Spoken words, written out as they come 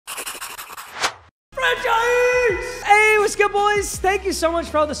boys. Thank you so much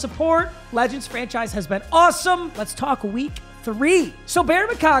for all the support. Legends franchise has been awesome. Let's talk week 3. So Bear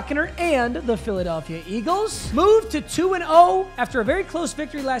McCockiner and the Philadelphia Eagles moved to 2-0 after a very close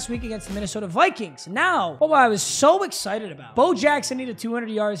victory last week against the Minnesota Vikings. Now, what I was so excited about, Bo Jackson needed 200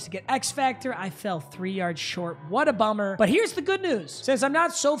 yards to get X Factor. I fell 3 yards short. What a bummer. But here's the good news. Since I'm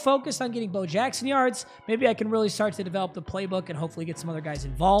not so focused on getting Bo Jackson yards, maybe I can really start to develop the playbook and hopefully get some other guys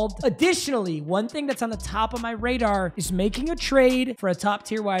involved. Additionally, one thing that's on the top of my radar is making a trade for a top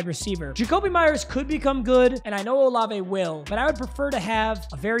tier wide receiver. Jacoby Myers could become good, and I know Olave will, but I would prefer to have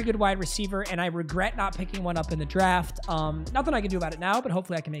a very good wide receiver, and I regret not picking one up in the draft. Nothing I can do about it now, but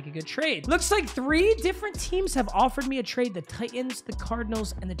hopefully I can make a good trade. Looks like 3 different teams have offered me a trade: the Titans, the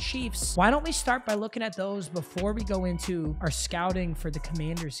Cardinals, and the Chiefs. Why don't we start by looking at those before we go into our scouting for the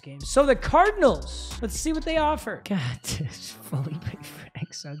Commanders game? So the Cardinals, let's see what they offer. God, this fully paid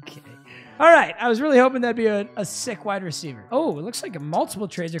Franks. Okay. All right, I was really hoping that'd be a sick wide receiver. Oh, it looks like multiple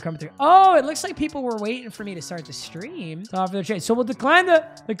trades are coming through. Oh, it looks like people were waiting for me to start the stream to offer their trade. So we'll decline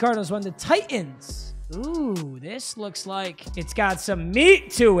the Cardinals one. The Titans. Ooh, this looks like it's got some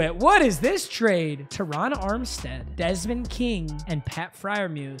meat to it. What is this trade? Teron Armstead, Desmond King, and Pat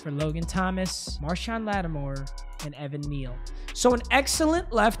Freiermuth for Logan Thomas, Marshawn Lattimore, and Evan Neal. So an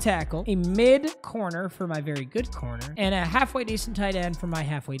excellent left tackle, a mid corner for my very good corner, and a halfway decent tight end for my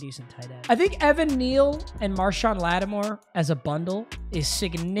halfway decent tight end. I think Evan Neal and Marshawn Lattimore as a bundle is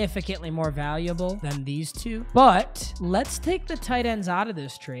significantly more valuable than these two. But let's take the tight ends out of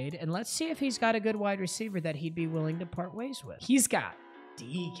this trade and let's see if he's got a good wide receiver that he'd be willing to part ways with. He's got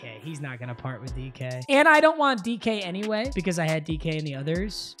DK. He's not going to part with DK. And I don't want DK anyway because I had DK in the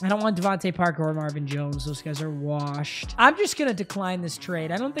others. I don't want Devontae Parker or Marvin Jones. Those guys are washed. I'm just going to decline this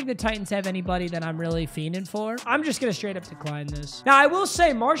trade. I don't think the Titans have anybody that I'm really fiending for. I'm just going to straight up decline this. Now, I will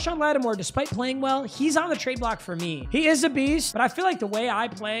say Marshawn Lattimore, despite playing well, he's on the trade block for me. He is a beast, but I feel like the way I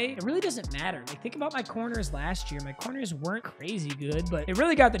play, it really doesn't matter. Like, think about my corners last year. My corners weren't crazy good, but it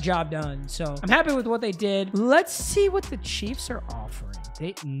really got the job done. So I'm happy with what they did. Let's see what the Chiefs are offering.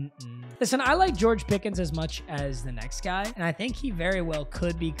 Listen, I like George Pickens as much as the next guy, and I think he very well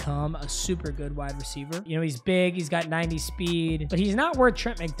could become a super good wide receiver. You know, he's big, he's got 90 speed, but he's not worth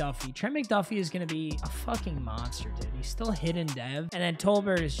Trent McDuffie. Trent McDuffie is going to be a fucking monster, dude. He's still hidden dev, and then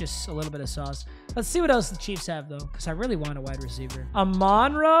Tolbert is just a little bit of sauce. Let's see what else the Chiefs have, though, because I really want a wide receiver.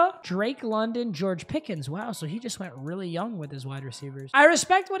 Amon-Ra, Drake London, George Pickens. Wow, so he just went really young with his wide receivers. I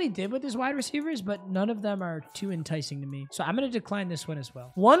respect what he did with his wide receivers, but none of them are too enticing to me. So I'm going to decline this one as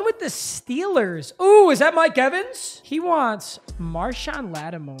well. One with the Steelers. Ooh, is that Mike Evans? He wants Marshawn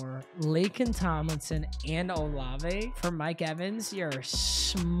Lattimore, Laken Tomlinson, and Olave for Mike Evans. You're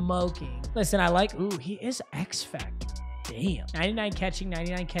smoking. Listen, I like, ooh, he is X Factor. Damn. 99 catching,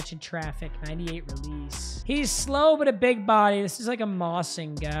 99 catching traffic, 98 release. He's slow, but a big body. This is like a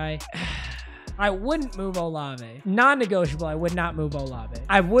mossing guy. I wouldn't move Olave. Non-negotiable, I would not move Olave.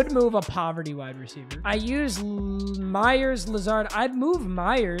 I would move a poverty wide receiver. I use Myers, Lazard. I'd move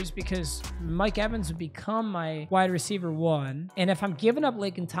Myers because Mike Evans would become my wide receiver 1. And if I'm giving up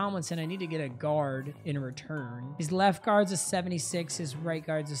Laken Tomlinson, I need to get a guard in return. His left guard's a 76, his right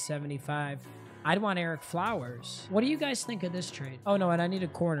guard's a 75. I'd want Eric Flowers. What do you guys think of this trade? Oh, no, and I need a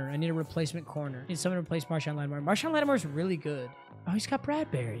corner. I need a replacement corner. I need someone to replace Marshawn Lattimore. Marshawn Lattimore's really good. Oh, he's got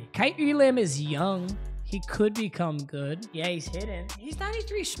Bradbury. Kite Elam is young. He could become good. Yeah, he's hidden. He's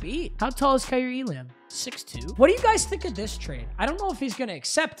 93 speed. How tall is Kyrie Elam? 6'2". What do you guys think of this trade? I don't know if he's going to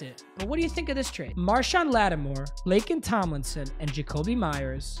accept it, but what do you think of this trade? Marshawn Lattimore, Laken Tomlinson, and Jacoby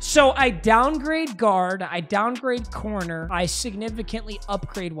Myers. So I downgrade guard, I downgrade corner, I significantly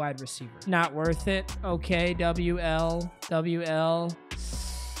upgrade wide receiver. Not worth it. Okay, WL.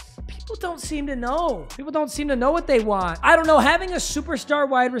 People don't seem to know. People don't seem to know what they want. I don't know. Having a superstar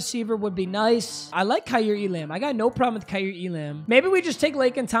wide receiver would be nice. I like Kyrie Elam. I got no problem with Kyrie Elam. Maybe we just take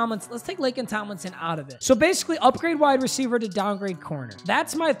Laken Tomlinson. Let's take Laken Tomlinson out of it. So basically upgrade wide receiver to downgrade corner.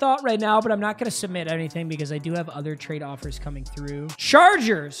 That's my thought right now, but I'm not going to submit anything because I do have other trade offers coming through.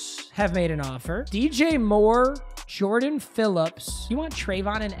 Chargers have made an offer. DJ Moore, Jordan Phillips. You want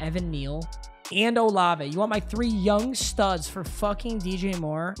Trayvon and Evan Neal? And Olave. You want my 3 young studs for fucking DJ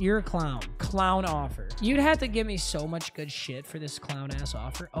Moore? You're a clown. Clown offer. You'd have to give me so much good shit for this clown-ass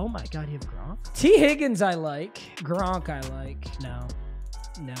offer. Oh my god, you have Gronk? T. Higgins I like. Gronk I like. No.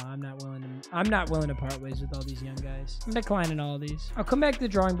 No, I'm not willing to part ways with all these young guys. I'm declining all of these. I'll come back to the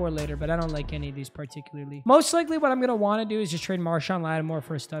drawing board later, but I don't like any of these particularly. Most likely what I'm going to want to do is just trade Marshawn Lattimore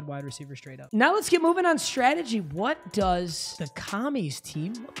for a stud wide receiver straight up. Now let's get moving on strategy. What does the Commies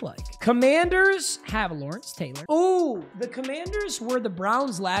team look like? Commanders have Lawrence Taylor. Oh, the Commanders were the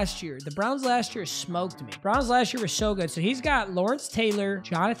Browns last year. The Browns last year smoked me. Browns last year were so good. So he's got Lawrence Taylor,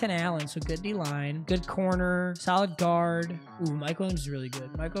 Jonathan Allen, so good D-line, good corner, solid guard. Ooh, Mike Williams is really good.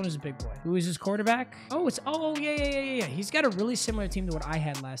 Mike Williams is a big boy. Who is his quarterback? Oh, yeah. He's got a really similar team to what I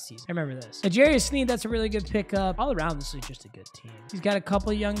had last season. I remember this. Najarius Sneed, that's a really good pickup. All around, this is just a good team. He's got a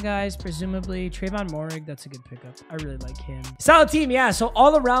couple young guys, presumably. Trayvon Moehrig, that's a good pickup. I really like him. Solid team, yeah. So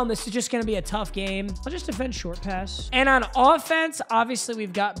all around, this is just going to be a tough game. I'll just defend short pass. And on offense, obviously,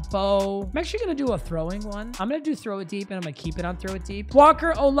 we've got Bo. I'm actually going to do a throwing one. I'm going to do throw it deep, and I'm going to keep it on throw it deep.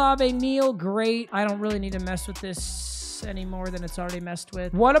 Walker, Olave, Neal, great. I don't really need to mess with this any more than it's already messed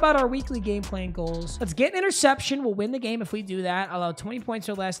with. What about our weekly game plan goals? Let's get an interception. We'll win the game if we do that. Allow 20 points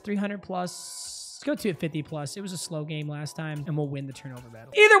or less, 300 plus. Let's go to a 50 plus. It was a slow game last time, and we'll win the turnover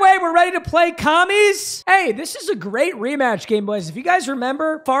battle. Either way, we're ready to play Commies. Hey, this is a great rematch game, boys. If you guys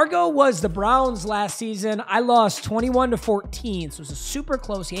remember, Fargo was the Browns last season. I lost 21-14, so it was a super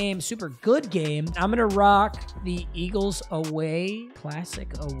close game, super good game. I'm going to rock the Eagles away, classic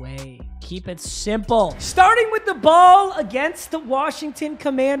away. Keep it simple. Starting with the ball against the Washington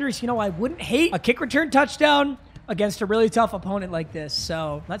Commanders. You know, I wouldn't hate a kick return touchdown against a really tough opponent like this.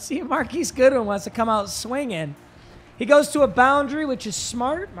 So let's see if Marquise Goodwin wants to come out swinging. He goes to a boundary, which is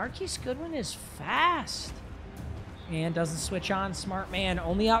smart. Marquise Goodwin is fast and doesn't switch on. Smart man,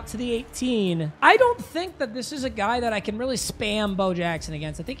 only out to the 18. I don't think that this is a guy that I can really spam Bo Jackson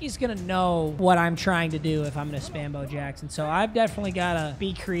against. I think he's going to know what I'm trying to do if I'm going to spam Bo Jackson. So I've definitely got to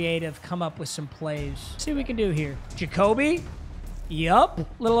be creative, come up with some plays. See what we can do here. Jacoby. Yup.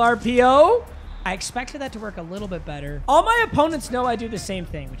 Little RPO. I expected that to work a little bit better. All my opponents know I do the same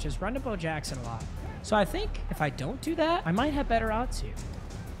thing, which is run to Bo Jackson a lot. So I think if I don't do that, I might have better odds here.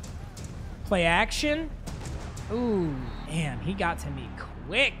 Play action. Ooh, man, he got to me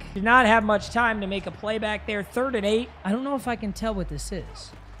quick. Did not have much time to make a play back there. 3rd and 8. I don't know if I can tell what this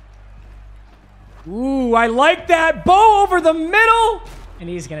is. Ooh, I like that. Bo over the middle. And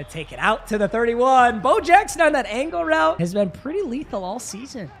he's going to take it out to the 31. Bo Jackson on that angle route has been pretty lethal all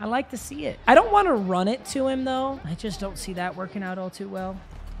season. I like to see it. I don't want to run it to him, though. I just don't see that working out all too well.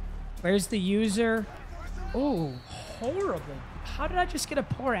 Where's the user? Oh, horrible. How did I just get a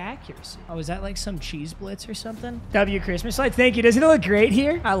poor accuracy? Oh, is that like some cheese blitz or something? W Christmas light. Thank you. Doesn't it look great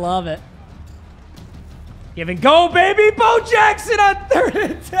here? I love it. Give and go, baby. Bo Jackson on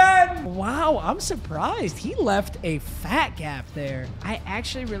 3rd and 10. Wow, I'm surprised. He left a fat gap there. I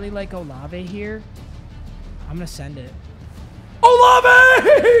actually really like Olave here. I'm going to send it.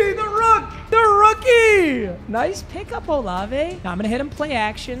 Olave! The rookie! Nice pickup, Olave. Now I'm going to hit him play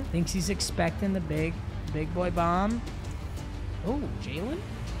action. Thinks he's expecting the big boy bomb. Oh, Jalen?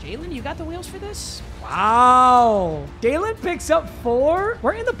 Jalen, you got the wheels for this? Wow. Jalen picks up 4.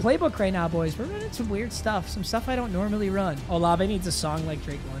 We're in the playbook right now, boys. We're running some weird stuff. Some stuff I don't normally run. Olave needs a song like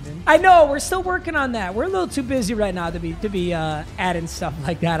Drake London. I know. We're still working on that. We're a little too busy right now to be adding stuff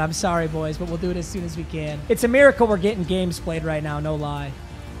like that. I'm sorry, boys, but we'll do it as soon as we can. It's a miracle we're getting games played right now. No lie.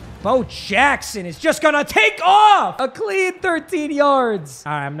 Bo Jackson is just going to take off. A clean 13 yards.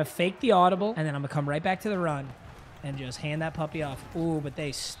 All right, I'm going to fake the audible, and then I'm going to come right back to the run. And just hand that puppy off. Ooh, but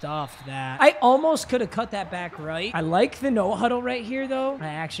they stuffed that. I almost could have cut that back right. I like the no huddle right here, though. I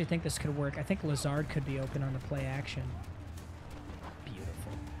actually think this could work. I think Lazard could be open on the play action.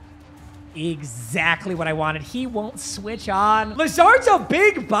 Beautiful. Exactly what I wanted. He won't switch on. Lazard's a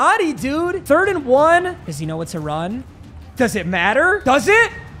big body, dude. 3rd and 1. Does he know it's a run? Does it matter? Does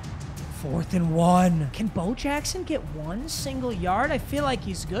it? 4th and 1. Can Bo Jackson get 1 single yard? I feel like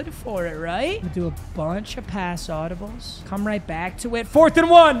he's good for it, right? We'll do a bunch of pass audibles. Come right back to it. 4th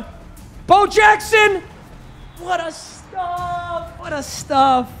and 1. Bo Jackson. What a stop. What a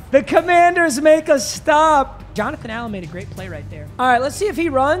stuff. The Commanders make a stop. Jonathan Allen made a great play right there. All right, let's see if he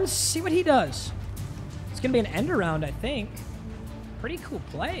runs. See what he does. It's going to be an end around, I think. Pretty cool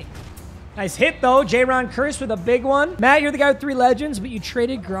play. Nice hit, though. J-Ron Curse with a big one. Matt, you're the guy with 3 legends, but you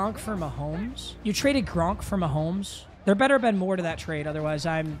traded Gronk for Mahomes? You traded Gronk for Mahomes? There better have been more to that trade. Otherwise,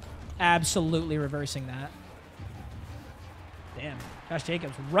 I'm absolutely reversing that. Damn. Josh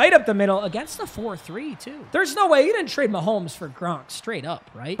Jacobs right up the middle against the 4-3, too. There's no way you didn't trade Mahomes for Gronk straight up,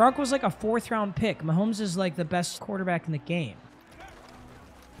 right? Gronk was like a 4th-round pick. Mahomes is like the best quarterback in the game.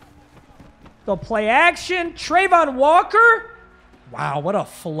 They'll play action. Trayvon Walker. Wow, what a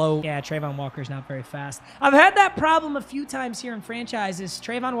float. Yeah, Trayvon Walker's not very fast. I've had that problem a few times here in franchises.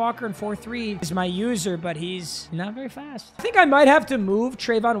 Trayvon Walker in 4-3 is my user, but he's not very fast. I think I might have to move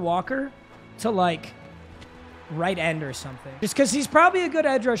Trayvon Walker to, like, right end or something. Just because he's probably a good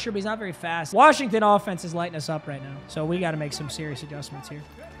edge rusher, but he's not very fast. Washington offense is lighting us up right now, so we got to make some serious adjustments here.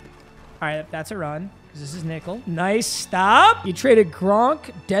 All right, that's a run, because this is nickel. Nice stop. You traded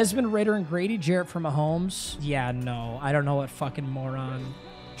Gronk, Desmond Ridder, and Grady Jarrett for Mahomes. Yeah, no. I don't know what fucking moron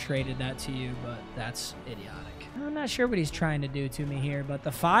traded that to you, but that's idiotic. I'm not sure what he's trying to do to me here, but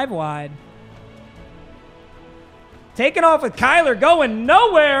the 5 wide. Taking off with Kyler, going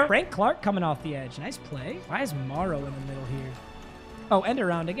nowhere. Frank Clark coming off the edge. Nice play. Why is Morrow in the middle here? Oh, end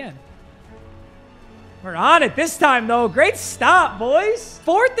around again. We're on it this time, though. Great stop, boys.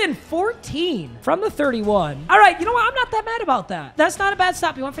 4th and 14 from the 31. All right, you know what? I'm not that mad about that. That's not a bad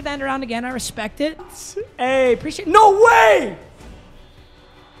stop. You went for the end around again. I respect it. Hey, appreciate it. No way!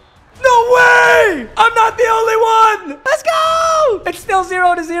 No way! I'm not the only one! Let's go! It's still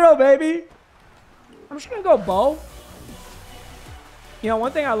 0-0, baby. I'm just going to go Bo. You know,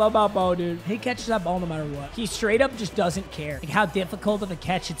 one thing I love about Bo, dude, he catches that ball no matter what. He straight up just doesn't care. Like how difficult of a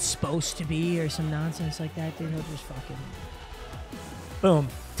catch it's supposed to be or some nonsense like that, dude. He'll just fucking... Boom.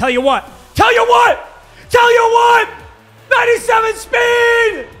 Tell you what. Tell you what. Tell you what. 97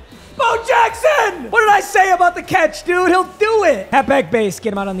 speed. Bo Jackson. What did I say about the catch, dude? He'll do it. Halfback base.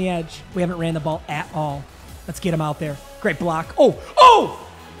 Get him out on the edge. We haven't ran the ball at all. Let's get him out there. Great block. Oh. Oh.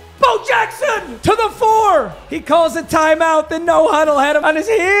 Bo Jackson to the 4. He calls a timeout. The no huddle had him on his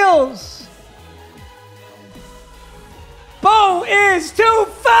heels. Bo is too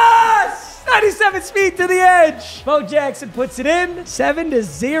fast. 97 speed to the edge. Bo Jackson puts it in.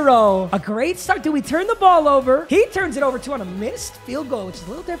 7-0. A great start. Do we turn the ball over? He turns it over to on a missed field goal, which is a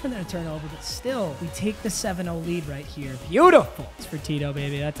little different than a turnover, but still, we take the 7-0 lead right here. Beautiful. It's for Tito,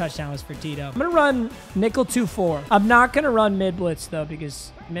 baby. That touchdown was for Tito. I'm going to run nickel 2-4. I'm not going to run mid blitz, though,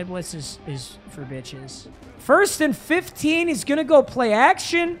 because mid blitz is for bitches. 1st and 15. He's going to go play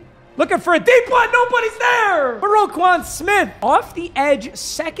action. Looking for a deep one. Nobody's there. But Roquan Smith off the edge.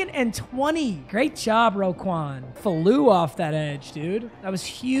 2nd and 20. Great job, Roquan. Flew off that edge, dude. That was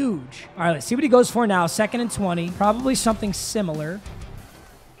huge. All right, let's see what he goes for now. 2nd and 20. Probably something similar.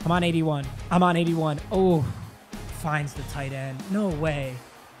 I'm on 81. I'm on 81. Oh, finds the tight end. No way.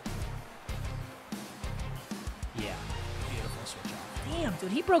 Yeah. Beautiful switch off. Damn,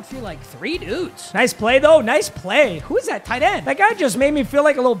 dude, he broke through like 3 dudes. Nice play, though. Nice play. Who is that tight end? That guy just made me feel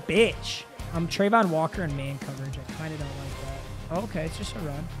like a little bitch. I'm Trayvon Walker in man coverage. I kind of don't like that. Oh, okay, it's just a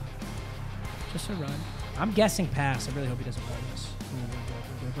run. Just a run. I'm guessing pass. I really hope he doesn't run this.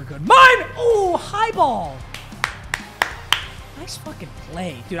 Ooh, we're good. Mine! Ooh, high ball. Nice fucking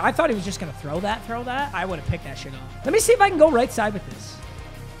play. Dude, I thought he was just going to throw that. I would have picked that shit off. Let me see if I can go right side with this.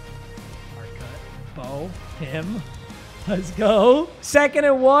 Hard cut. Bo. Him. Let's go. 2nd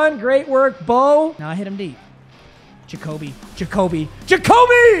and 1. Great work, Bo. Now I hit him deep. Jacoby. Dude,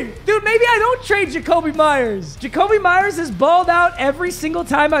 maybe I don't trade Jacoby Myers. Jacoby Myers has balled out every single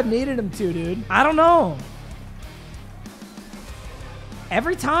time I've needed him to, dude. I don't know.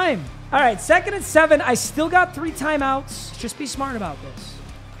 Every time. All right, 2nd and 7. I still got 3 timeouts. Just be smart about this.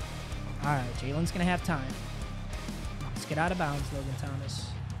 All right, Jalen's going to have time. Let's get out of bounds, Logan Thomas.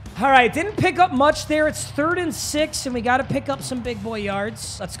 All right, didn't pick up much there. It's 3rd and 6, and we got to pick up some big boy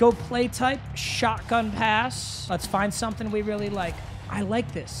yards. Let's go play type, shotgun pass. Let's find something we really like. I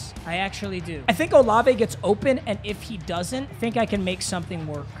like this. I actually do. I think Olave gets open, and if he doesn't, I think I can make something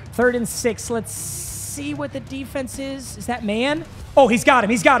work. 3rd and 6. Let's see what the defense is. Is that man? Oh, he's got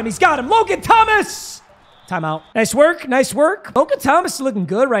him. Logan Thomas! Timeout. Nice work. Logan Thomas is looking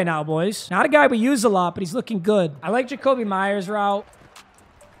good right now, boys. Not a guy we use a lot, but he's looking good. I like Jacoby Myers' route.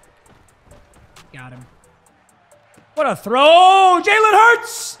 Got him. What a throw! Jalen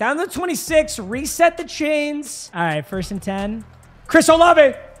Hurts! Down to 26. Reset the chains. All right, 1st and 10. Chris Olave!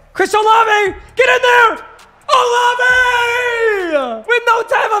 Get in there! Olave! With no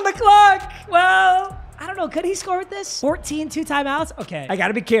time on the clock. Well, I don't know. Could he score with this? 14, 2 timeouts? Okay. I got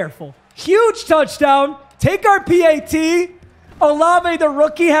to be careful. Huge touchdown. Take our PAT. Olave, the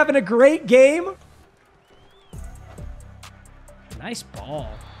rookie, having a great game. Nice ball.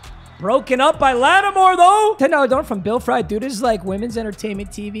 Broken up by Lattimore, though. $10 donut from Bill Fry. Dude, this is like women's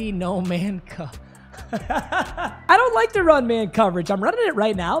entertainment TV. No man I don't like to run man coverage. I'm running it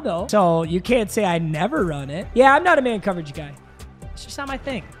right now, though. So you can't say I never run it. Yeah, I'm not a man coverage guy. It's just not my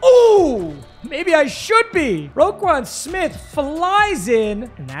thing. Ooh, maybe I should be. Roquan Smith flies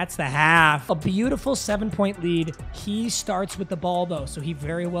in, and that's the half. A beautiful 7-point lead. He starts with the ball, though, so he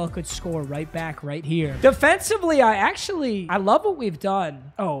very well could score right back right here. Defensively, I love what we've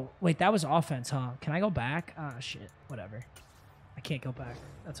done. Oh, wait, that was offense, huh? Can I go back? Ah, shit. Whatever. I can't go back.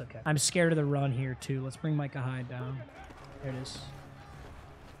 That's okay. I'm scared of the run here, too. Let's bring Micah Hyde down. There it is.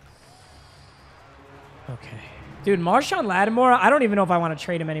 Okay. Dude, Marshawn Lattimore, I don't even know if I want to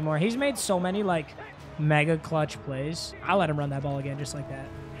trade him anymore. He's made so many, like, mega clutch plays. I'll let him run that ball again just like that.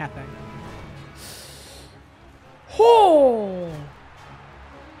 Halfback. Oh!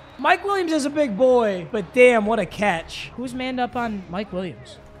 Mike Williams is a big boy, but damn, what a catch. Who's manned up on Mike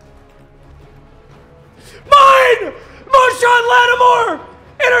Williams? Mine! Marshawn Lattimore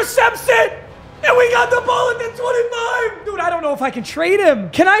intercepts it! And we got the ball at the 25. Dude, I don't know if I can trade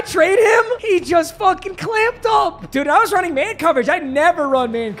him. Can I trade him? He just fucking clamped up. Dude, I was running man coverage. I never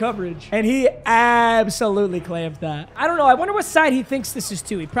run man coverage. And he absolutely clamped that. I don't know. I wonder what side he thinks this is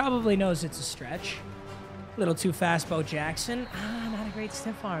to. He probably knows it's a stretch. A little too fast, Bo Jackson. Not a great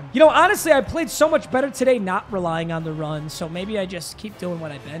stiff arm. You know, honestly, I played so much better today not relying on the run. So maybe I just keep doing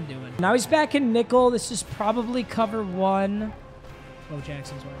what I've been doing. Now he's back in nickel. This is probably cover 1. Bo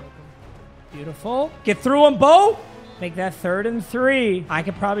Jackson's wide open. Beautiful. Get through him, Bo. Make that 3rd and 3. I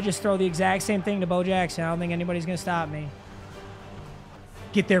could probably just throw the exact same thing to Bo Jackson. I don't think anybody's going to stop me.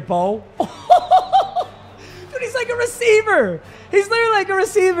 Get there, Bo. Dude, he's like a receiver. He's literally like a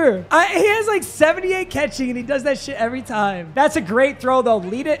receiver. He has like 78 catching, and he does that shit every time. That's a great throw, though.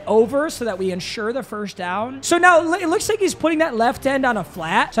 Lead it over so that we ensure the first down. So now it looks like he's putting that left end on a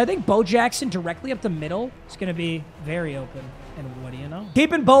flat. So I think Bo Jackson directly up the middle is going to be very open. And what do you know?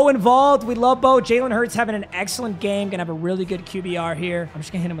 Keeping Bo involved. We love Bo. Jalen Hurts having an excellent game. Gonna have a really good QBR here. I'm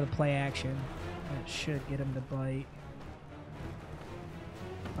just gonna hit him with a play action. That should get him to bite.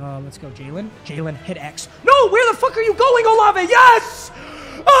 Let's go, Jalen. Jalen, hit X. No, where the fuck are you going, Olave? Yes!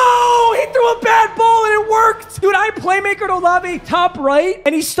 Oh, he threw a bad ball and it worked. Dude, I playmakered Olave top right,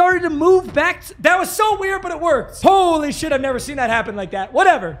 and he started to move back. That was so weird, but it worked. Holy shit, I've never seen that happen like that.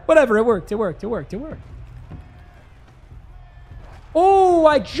 Whatever, it worked. Oh,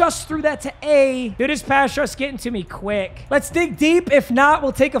 I just threw that to A. Dude, his pass rush getting to me quick. Let's dig deep. If not,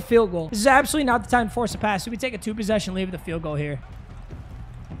 we'll take a field goal. This is absolutely not the time to force a pass. So we take a 2-possession lead with a field goal here.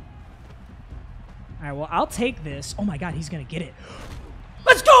 All right, well, I'll take this. Oh, my God, he's going to get it.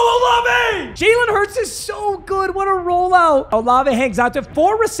 Let's go, Olave! Jalen Hurts is so good. What a rollout. Olave hangs out to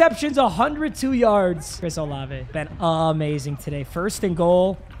 4 receptions, 102 yards. Chris Olave, been amazing today. 1st and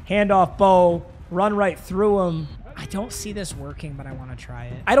goal. Handoff, Bo. Run right through him. I don't see this working, but I want to try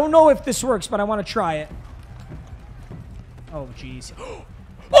it. I don't know if this works, but I want to try it. Oh, jeez. Oh,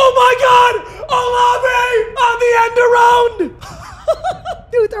 my God! Olave on the end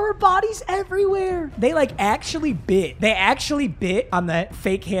around! Dude, there were bodies everywhere. They, like, actually bit. They actually bit on that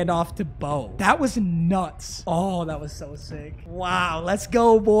fake handoff to Bo. That was nuts. Oh, that was so sick. Wow, let's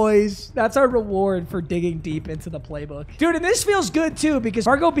go, boys. That's our reward for digging deep into the playbook. Dude, and this feels good, too, because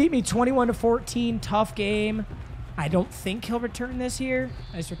Fargo beat me 21-14. Tough game. I don't think he'll return this here.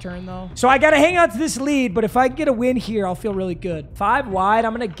 Nice return, though. So I got to hang on to this lead, but if I can get a win here, I'll feel really good. 5 wide.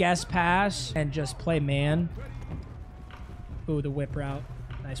 I'm going to guess pass and just play man. Ooh, the whip route.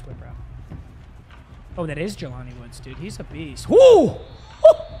 Nice whip route. Oh, that is Jelani Woods, dude. He's a beast. Woo!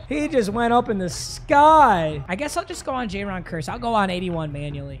 He just went up in the sky. I guess I'll just go on J-Ron Curse. I'll go on 81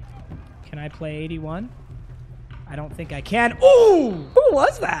 manually. Can I play 81? I don't think I can. Ooh! Who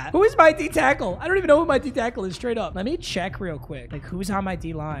was that? Who is my D tackle? I don't even know who my D tackle is straight up. Let me check real quick. Like, who's on my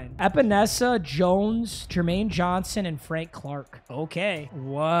D line? Epinesa, Jones, Jermaine Johnson, and Frank Clark. Okay.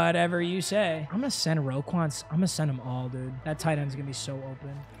 Whatever you say. I'm going to send Roquan. I'm going to send them all, dude. That tight end's going to be so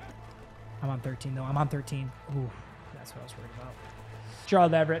open. I'm on 13, though. I'm on 13. Ooh, that's what I was worried about.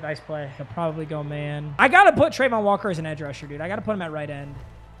 Gerald Everett, nice play. He'll probably go man. I got to put Trayvon Walker as an edge rusher, dude. I got to put him at right end.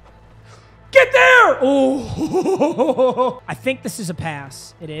 Get there! Oh, I think this is a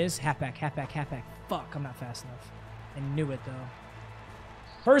pass. It is. Halfback. Fuck, I'm not fast enough. I knew it,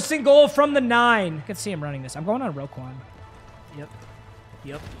 though. 1st and goal from the 9. I can see him running this. I'm going on Roquan.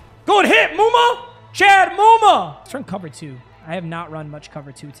 Yep. Good hit, Muma! Chad Muma! Let's run cover 2. I have not run much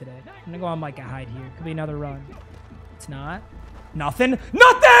cover 2 today. I'm going to go on Micah Hyde here. Could be another run. It's not. Nothing.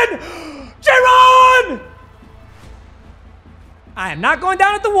 J-Ron! I am not going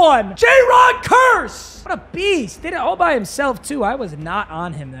down at the 1. J-Rod Curse! What a beast. Did it all by himself, too. I was not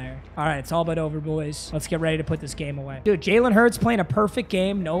on him there. All right, it's all but over, boys. Let's get ready to put this game away. Dude, Jalen Hurts playing a perfect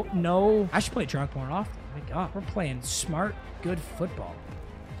game. No. I should play drunk more often. My God, we're playing smart, good football.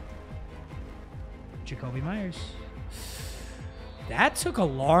 Jacoby Myers. That took a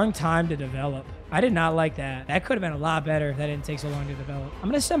long time to develop. I did not like that. That could have been a lot better if that didn't take so long to develop. I'm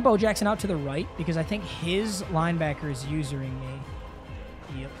going to send Bo Jackson out to the right because I think his linebacker is usering me.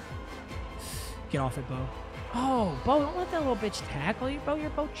 Yep. Get off it, Bo. Oh, Bo, don't let that little bitch tackle you, Bo. You're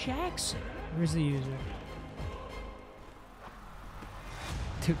Bo Jackson. Where's the user?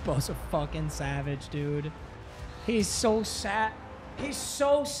 Dude, Bo's a fucking savage, dude. He's so He's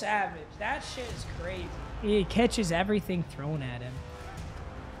so savage. That shit is crazy. He catches everything thrown at him.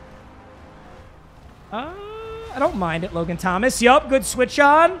 I don't mind it, Logan Thomas. Yup, good switch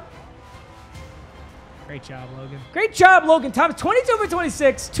on. Great job, Logan. Great job, Logan Thomas. 22 for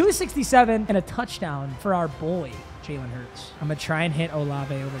 26, 267, and a touchdown for our boy, Jalen Hurts. I'm going to try and hit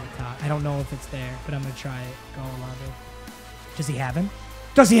Olave over the top. I don't know if it's there, but I'm going to try it. Go, Olave. Does he have him?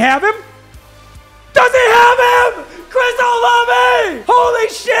 Does he have him? Does he have him? Chris Olave! Holy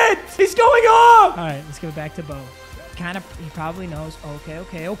shit! He's going off! All right, let's give it back to Bo. He probably knows. Okay.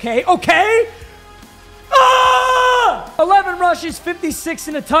 Ah! 11 rushes, 56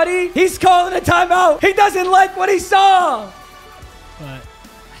 in a tutty. He's calling a timeout. He doesn't like what he saw. But I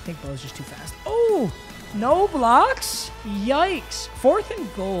think Bo's just too fast. Oh, no blocks? Yikes. 4th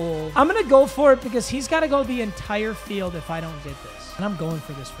and goal. I'm going to go for it because he's got to go the entire field if I don't get this. And I'm going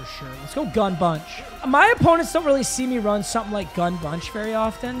for this for sure. Let's go gun bunch. My opponents don't really see me run something like gun bunch very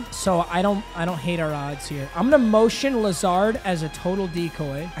often, so I don't hate our odds here. I'm going to motion Lazard as a total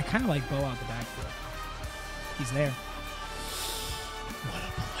decoy. I kind of like Bo out the backfield. He's there. What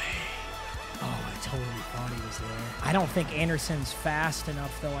a play. Oh, I totally thought he was there. I don't think Anderson's fast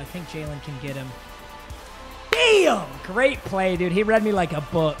enough, though. I think Jalen can get him. Damn! Great play, dude. He read me like a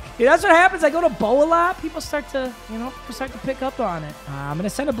book. Dude, that's what happens. I go to Bo a lot. People start to, pick up on it. I'm going to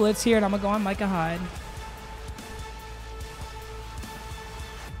send a blitz here, and I'm going to go on Micah Hyde.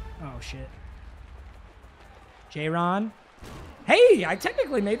 Oh, shit. J-Ron. Hey, I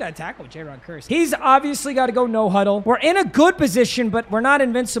technically made that tackle with J-Ron Curse. He's obviously got to go no huddle. We're in a good position, but we're not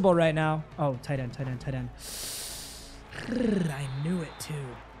invincible right now. Oh, tight end. I knew it, too.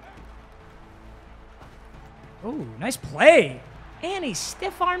 Oh, nice play. And he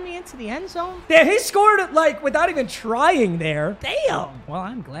stiff-armed me into the end zone. Damn, he scored it, like, without even trying there. Damn. Well,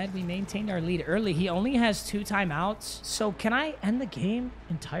 I'm glad we maintained our lead early. He only has 2 timeouts. So can I end the game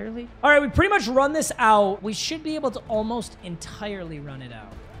entirely? All right, we pretty much run this out. We should be able to almost entirely run it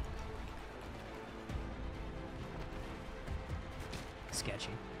out.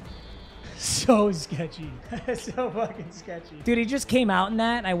 Sketchy. So sketchy. So fucking sketchy. Dude, he just came out in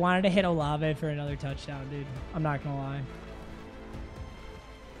that, and I wanted to hit Olave for another touchdown, dude. I'm not going to lie.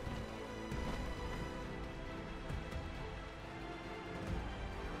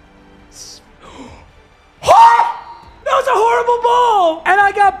 That was a horrible ball! And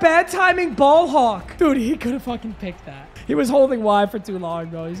I got bad timing ball hawk. Dude, he could have fucking picked that. He was holding wide for too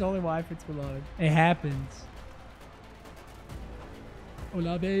long, bro. He's holding wide for too long. It happens.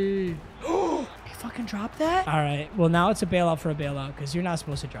 Olave. He fucking dropped that? All right. Well, now it's a bailout for a bailout because you're not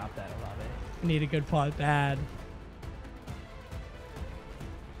supposed to drop that, Olave. You need a good punt. Bad.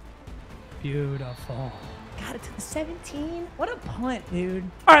 Beautiful. Got it to the 17. What a punt, dude.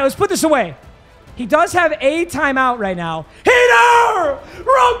 All right, let's put this away. He does have a timeout right now. Heater!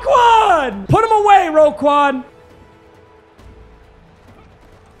 Roquan! Put him away, Roquan.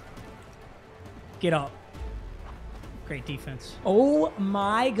 Get up. Great defense. Oh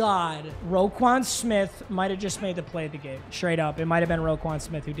my God. Roquan Smith might have just made the play of the game. Straight up. It might have been Roquan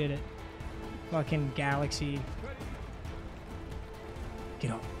Smith who did it. Fucking Galaxy.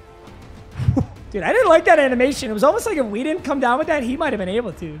 Get up. Dude, I didn't like that animation. It was almost like if we didn't come down with that, he might have been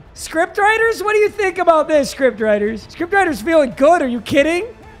able to. Script writers, what do you think about this, script writers? Script writers feeling good. Are you kidding?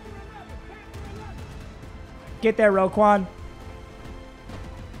 Get there, Roquan.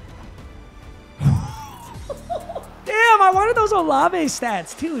 Damn, I wanted those Olave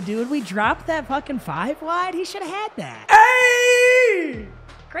stats too, dude. We dropped that fucking 5 wide. He should have had that. Hey!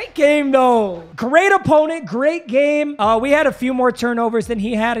 Great game, though. Great opponent. Great game. We had a few more turnovers than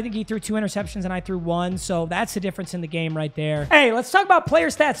he had. I think he threw 2 interceptions and I threw 1. So that's the difference in the game right there. Hey, let's talk about player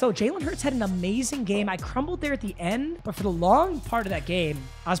stats. So Jalen Hurts had an amazing game. I crumbled there at the end, but for the long part of that game,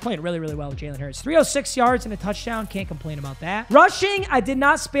 I was playing really, really well with Jalen Hurts. 306 yards and a touchdown. Can't complain about that. Rushing, I did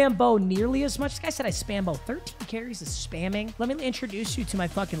not spam Bo nearly as much. This guy said I spam Bo. 13 carries is spamming. Let me introduce you to my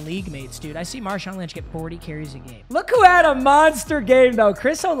fucking league mates, dude. I see Marshawn Lynch get 40 carries a game. Look who had a monster game, though.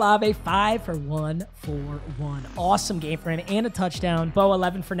 Chris Chris Olave, 5 for 141. Awesome game for him and a touchdown. Bo,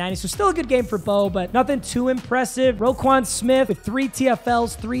 11 for 90. So still a good game for Bo, but nothing too impressive. Roquan Smith with 3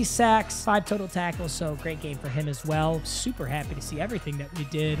 TFLs, 3 sacks, 5 total tackles. So great game for him as well. Super happy to see everything that we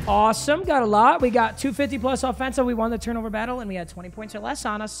did. Awesome. Got a lot. We got 250 plus offensive. We won the turnover battle and we had 20 points or less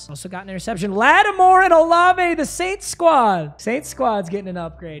on us. Also got an interception. Lattimore and Olave, the Saints squad. Saints squad's getting an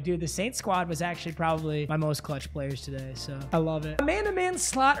upgrade. Dude, the Saints squad was actually probably my most clutch players today. So I love it. Man-to-man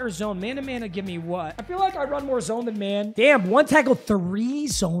slot or zone? Man-to-man would give me what? I feel like I'd run more zone than man. Damn, 1 tackle, 3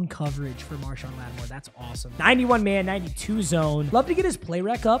 zone coverage for Marshawn Lattimore. That's awesome. 91 man, 92 zone. Love to get his play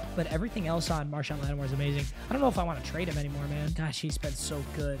rec up, but everything else on Marshawn Lattimore is amazing. I don't know if I want to trade him anymore, man. Gosh, he's been so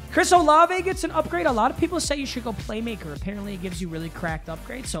good. Chris Olave gets an upgrade. A lot of people say you should go playmaker. Apparently, it gives you really cracked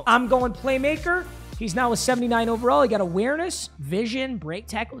upgrades. So I'm going playmaker. He's now a 79 overall. He got awareness, vision, break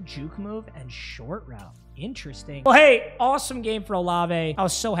tackle, juke move, and short route. Interesting. Well, hey, awesome game for Olave. I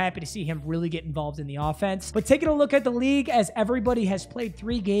was so happy to see him really get involved in the offense. But taking a look at the league, as everybody has played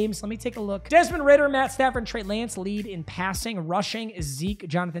 3 games, let me take a look. Desmond Ridder, Matt Stafford, and Trey Lance lead in passing. Rushing is Zeke,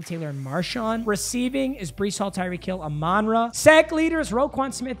 Jonathan Taylor, and Marshawn. Receiving is Breece Hall, Tyreek Hill, Amon-Ra. Sack leaders,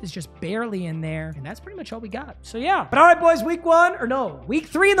 Roquan Smith is just barely in there. And that's pretty much all we got. So yeah. But all right, boys, week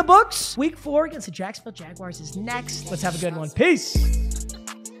 3 in the books. Week 4 against the Jacksonville Jaguars is next. Let's have a good one. Peace.